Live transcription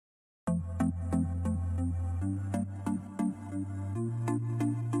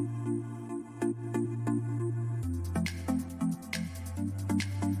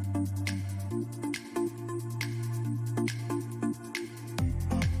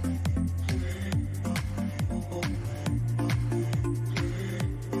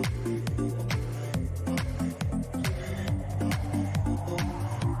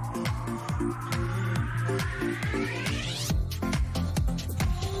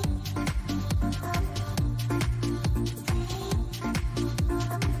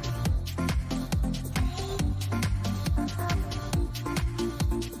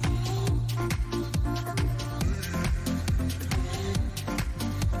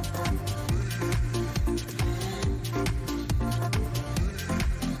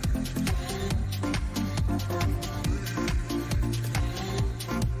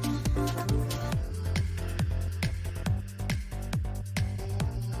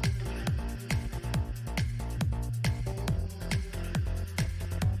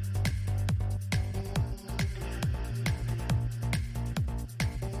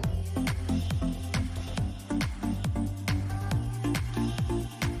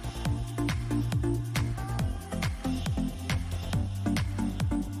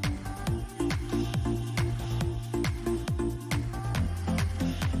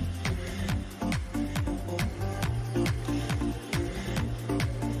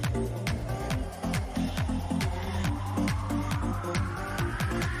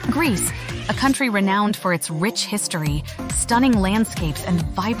Greece, a country renowned for its rich history, stunning landscapes, and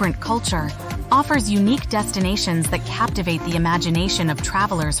vibrant culture, offers unique destinations that captivate the imagination of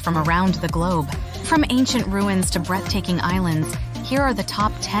travelers from around the globe. From ancient ruins to breathtaking islands, here are the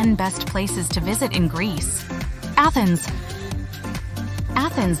top 10 best places to visit in Greece. Athens.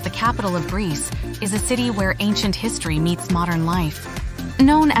 Athens, the capital of Greece, is a city where ancient history meets modern life.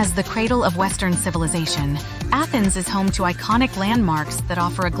 Known as the cradle of Western civilization, Athens is home to iconic landmarks that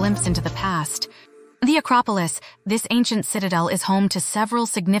offer a glimpse into the past. The Acropolis, this ancient citadel, is home to several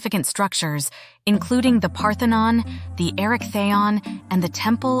significant structures, including the Parthenon, the Erechtheion, and the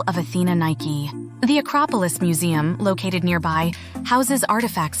Temple of Athena Nike. The Acropolis Museum, located nearby, houses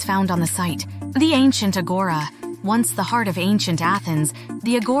artifacts found on the site. The ancient Agora. Once the heart of ancient Athens,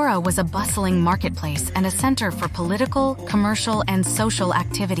 the Agora was a bustling marketplace and a center for political, commercial, and social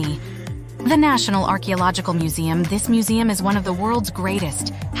activity. The National Archaeological Museum. This museum is one of the world's greatest,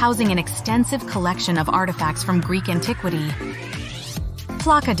 housing an extensive collection of artifacts from Greek antiquity.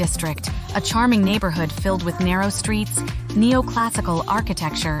 Plaka District, a charming neighborhood filled with narrow streets, neoclassical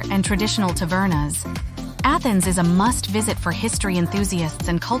architecture, and traditional tavernas. Athens is a must-visit for history enthusiasts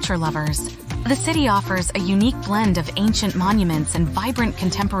and culture lovers. The city offers a unique blend of ancient monuments and vibrant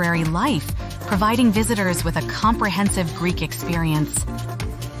contemporary life, providing visitors with a comprehensive Greek experience.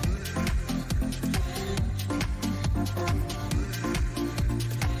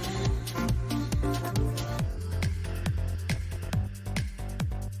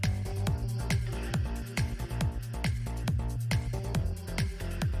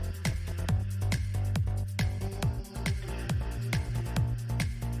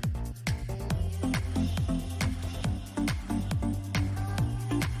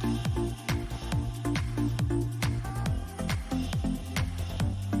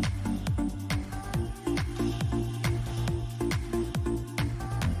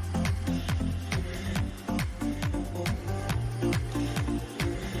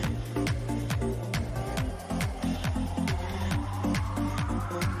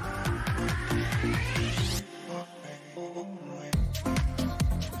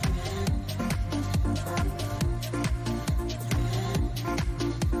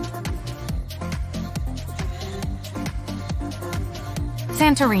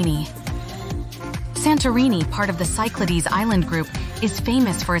 Santorini. Santorini, part of the Cyclades island group, is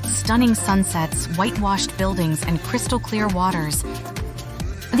famous for its stunning sunsets, whitewashed buildings, and crystal-clear waters.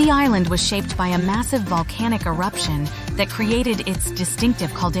 The island was shaped by a massive volcanic eruption that created its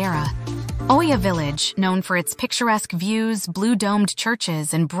distinctive caldera. Oia Village, known for its picturesque views, blue-domed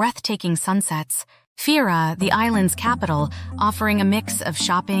churches, and breathtaking sunsets. Fira, the island's capital, offering a mix of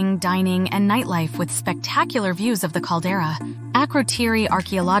shopping, dining, and nightlife with spectacular views of the caldera. Acropolis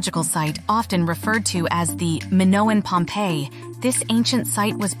archaeological site, often referred to as the Minoan Pompeii, this ancient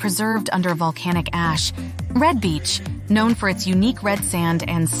site was preserved under volcanic ash. Red Beach, known for its unique red sand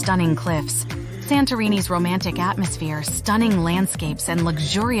and stunning cliffs. Santorini's romantic atmosphere, stunning landscapes, and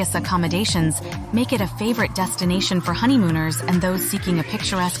luxurious accommodations make it a favorite destination for honeymooners and those seeking a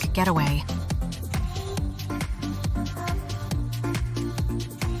picturesque getaway.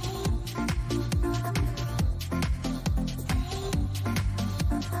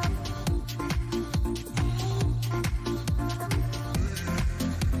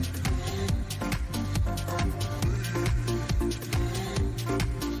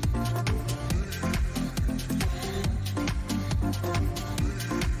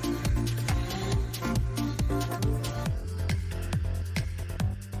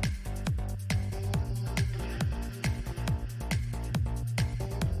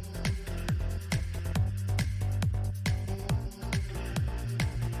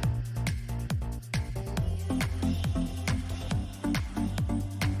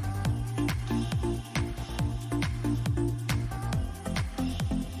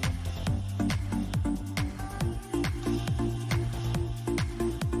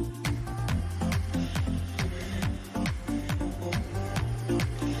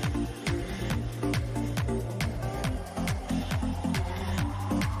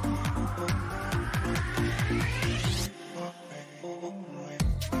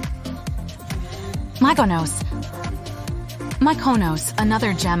 Mykonos,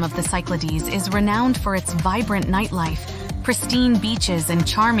 another gem of the Cyclades, is renowned for its vibrant nightlife, pristine beaches, and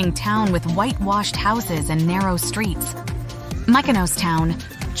charming town with whitewashed houses and narrow streets. Mykonos town,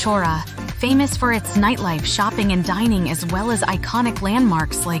 Chora, famous for its nightlife, shopping, and dining, as well as iconic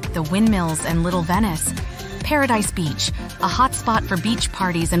landmarks like the windmills and Little Venice. Paradise Beach, a hotspot for beach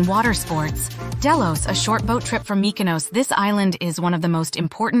parties and water sports. Delos, a short boat trip from Mykonos. This island is one of the most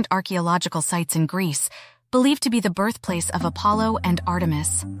important archaeological sites in Greece. believed to be the birthplace of Apollo and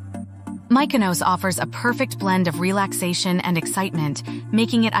Artemis. Mykonos offers a perfect blend of relaxation and excitement,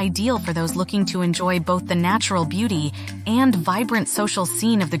 making it ideal for those looking to enjoy both the natural beauty and vibrant social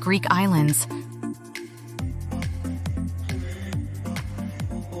scene of the Greek islands.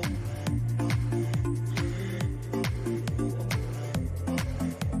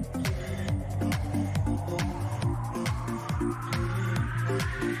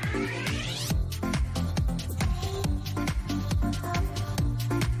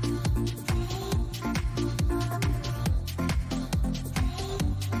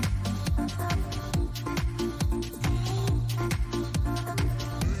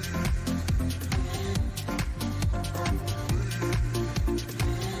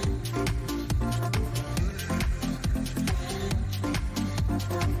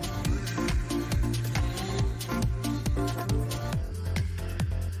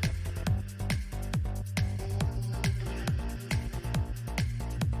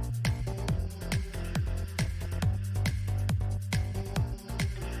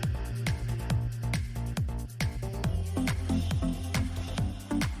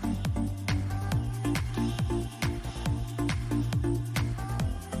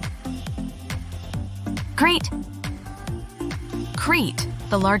 Crete,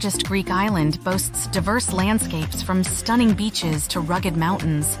 the largest Greek island, boasts diverse landscapes from stunning beaches to rugged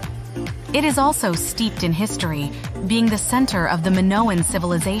mountains. It is also steeped in history, being the center of the Minoan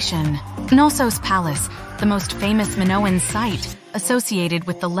civilization. Knossos Palace, the most famous Minoan site associated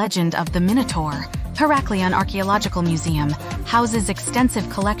with the legend of the Minotaur. Heraklion Archaeological Museum houses extensive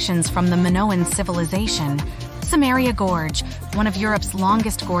collections from the Minoan civilization. Samaria Gorge, one of Europe's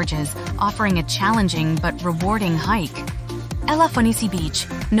longest gorges, offering a challenging but rewarding hike. Elafonici Beach,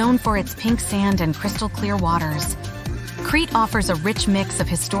 known for its pink sand and crystal-clear waters. Crete offers a rich mix of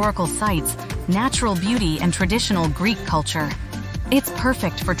historical sites, natural beauty, and traditional Greek culture. It's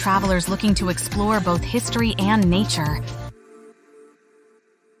perfect for travelers looking to explore both history and nature.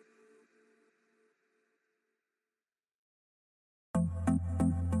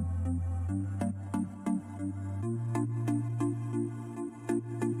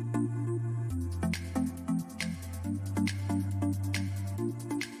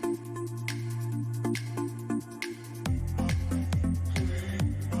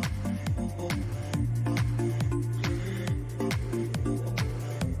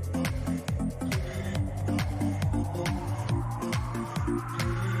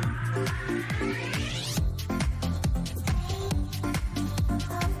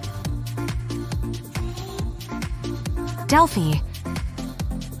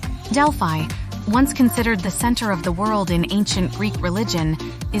 Delphi, once considered the center of the world in ancient Greek religion,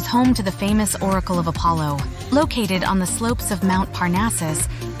 is home to the famous Oracle of Apollo. Located on the slopes of Mount Parnassus,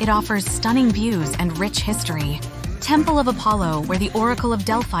 it offers stunning views and rich history. Temple of Apollo, where the Oracle of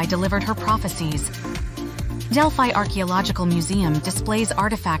Delphi delivered her prophecies. Delphi Archaeological Museum displays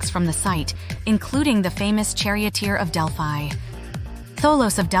artifacts from the site, including the famous Charioteer of Delphi.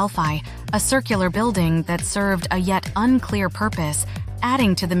 Tholos of Delphi, a circular building that served a yet unclear purpose,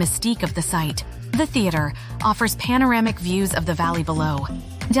 adding to the mystique of the site. The theater offers panoramic views of the valley below.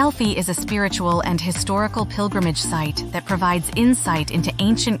 Delphi is a spiritual and historical pilgrimage site that provides insight into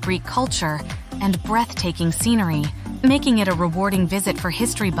ancient Greek culture and breathtaking scenery, making it a rewarding visit for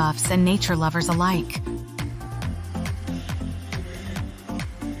history buffs and nature lovers alike.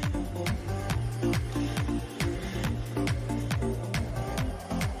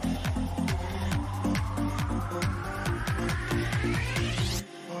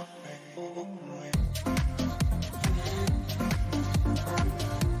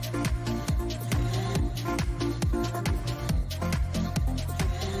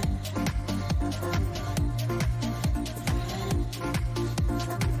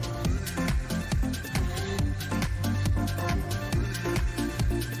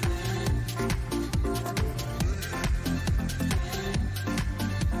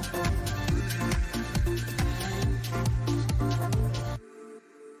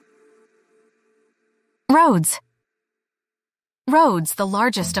 Rhodes, the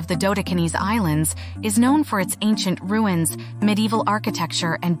largest of the Dodecanese Islands, is known for its ancient ruins, medieval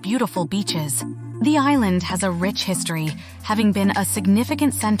architecture, and beautiful beaches. The island has a rich history, having been a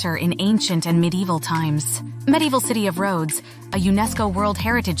significant center in ancient and medieval times. Medieval city of Rhodes, a UNESCO World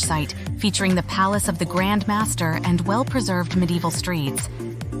Heritage Site featuring the Palace of the Grand Master and well-preserved medieval streets.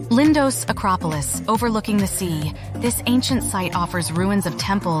 Lindos Acropolis, overlooking the sea, this ancient site offers ruins of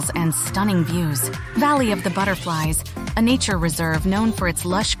temples and stunning views. Valley of the Butterflies, a nature reserve known for its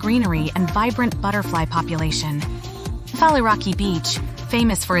lush greenery and vibrant butterfly population. Faliraki Beach,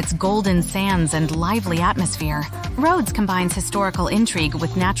 Famous for its golden sands and lively atmosphere, Rhodes combines historical intrigue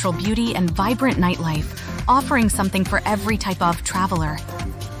with natural beauty and vibrant nightlife, offering something for every type of traveler.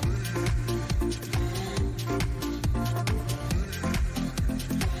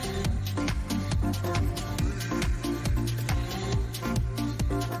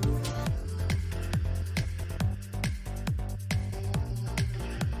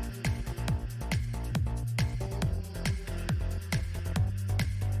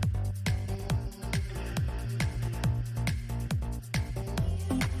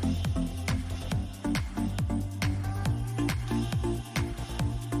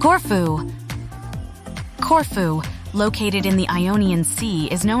 Corfu, located in the Ionian Sea,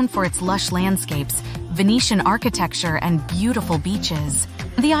 is known for its lush landscapes, Venetian architecture, and beautiful beaches.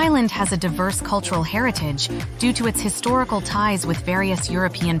 The island has a diverse cultural heritage due to its historical ties with various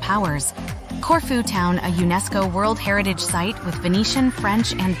European powers. Corfu Town, a UNESCO World Heritage Site with Venetian,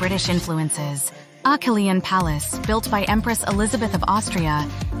 French, and British influences. Achillean Palace, built by Empress Elizabeth of Austria,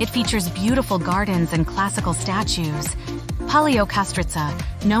 it features beautiful gardens and classical statues.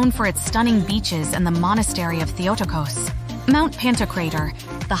 Paleokastritsa, known for its stunning beaches and the monastery of Theotokos. Mount Pantocrator,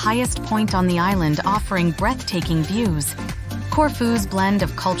 the highest point on the island offering breathtaking views. Corfu's blend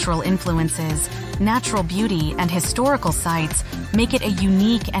of cultural influences, natural beauty, and historical sites make it a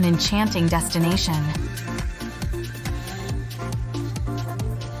unique and enchanting destination.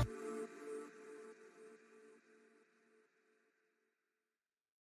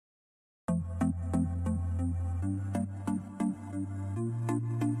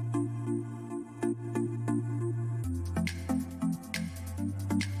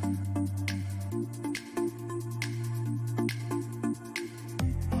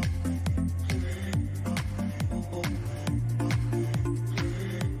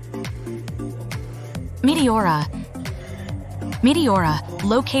 Meteora,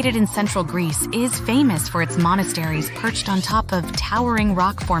 located in central Greece, is famous for its monasteries perched on top of towering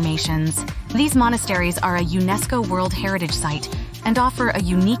rock formations. These monasteries are a UNESCO World Heritage Site and offer a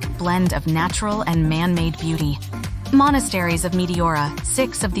unique blend of natural and man-made beauty. Monasteries of Meteora,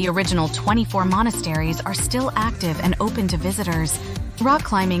 6 of the original 24 monasteries, are still active and open to visitors. Rock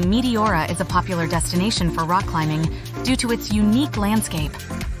climbing. Meteora is a popular destination for rock climbing due to its unique landscape.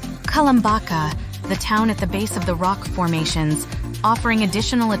 Kalambaka, the town at the base of the rock formations, offering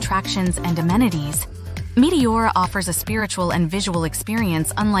additional attractions and amenities. Meteora offers a spiritual and visual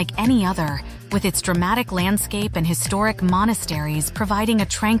experience unlike any other, with its dramatic landscape and historic monasteries providing a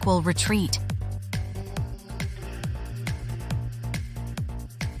tranquil retreat.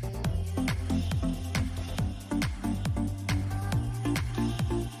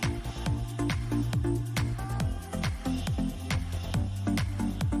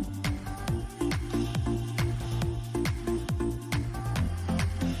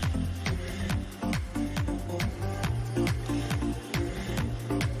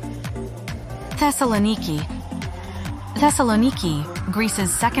 Thessaloniki,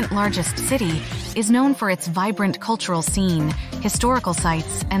 Greece's second-largest city, is known for its vibrant cultural scene, historical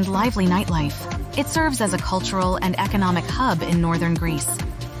sites, and lively nightlife. It serves as a cultural and economic hub in northern Greece.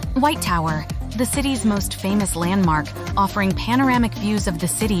 White Tower, the city's most famous landmark, offering panoramic views of the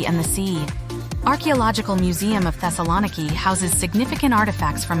city and the sea. Archaeological Museum of Thessaloniki houses significant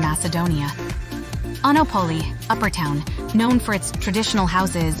artifacts from Macedonia. Anopoli, Upper Town, known for its traditional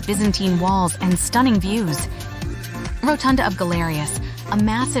houses, Byzantine walls, and stunning views. Rotunda of Galerius, a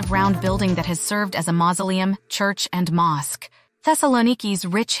massive round building that has served as a mausoleum, church, and mosque. Thessaloniki's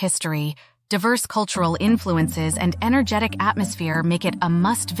rich history, diverse cultural influences, and energetic atmosphere make it a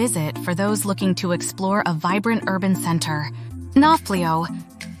must-visit for those looking to explore a vibrant urban center. Nafplio,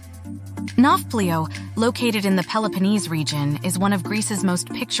 located in the Peloponnese region, is one of Greece's most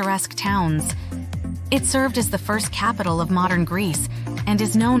picturesque towns. It served as the first capital of modern Greece and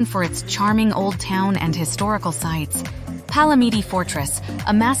is known for its charming old town and historical sites. Palamidi Fortress,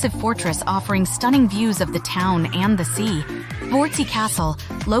 a massive fortress offering stunning views of the town and the sea. Vortsi Castle,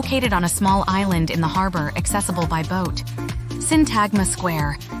 located on a small island in the harbor, accessible by boat. Syntagma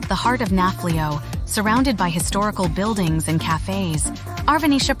Square, the heart of Nafplio, surrounded by historical buildings and cafes.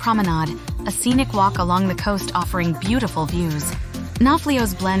 Arvenetia Promenade, a scenic walk along the coast offering beautiful views.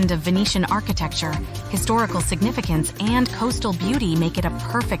 Nafplio's blend of Venetian architecture, historical significance, and coastal beauty make it a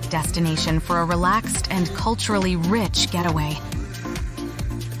perfect destination for a relaxed and culturally rich getaway.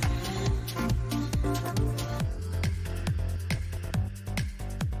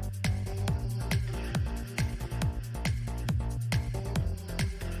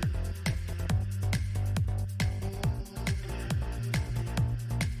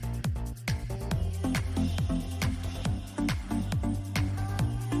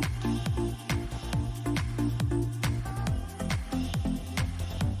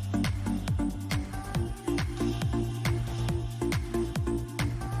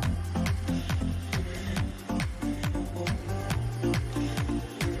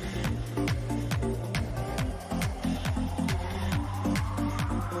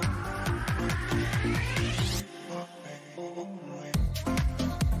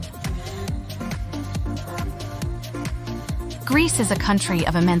 Greece is a country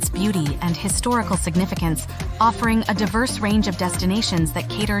of immense beauty and historical significance, offering a diverse range of destinations that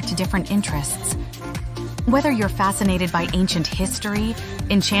cater to different interests. Whether you're fascinated by ancient history,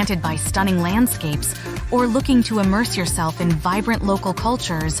 enchanted by stunning landscapes, or looking to immerse yourself in vibrant local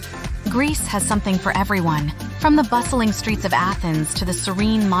cultures, Greece has something for everyone. From the bustling streets of Athens to the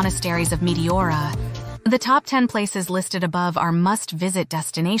serene monasteries of Meteora, the top 10 places listed above are must-visit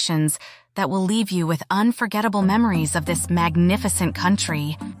destinations that will leave you with unforgettable memories of this magnificent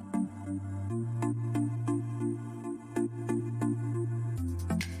country.